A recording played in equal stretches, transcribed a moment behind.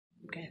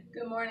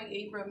Good morning,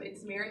 Ibrahim.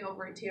 It's Mary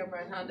over at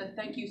Tameron Honda.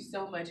 Thank you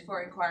so much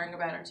for inquiring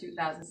about our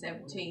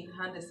 2017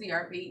 Honda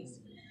CRVs.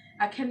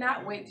 I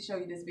cannot wait to show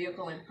you this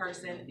vehicle in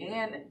person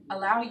and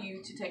allow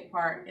you to take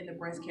part in the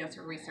Breast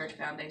Cancer Research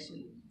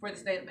Foundation for the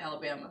state of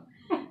Alabama.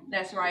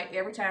 That's right,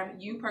 every time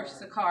you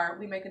purchase a car,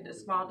 we make a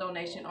small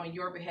donation on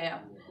your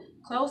behalf.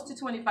 Close to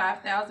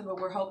 25,000,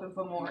 but we're hoping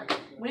for more.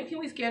 When can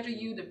we schedule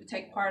you to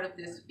take part of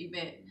this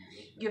event?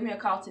 Give me a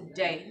call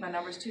today. My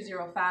number is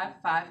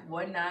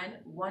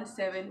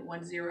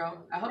 205-519-1710.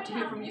 I hope to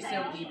hear from you soon,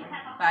 Ibrahim.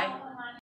 Bye.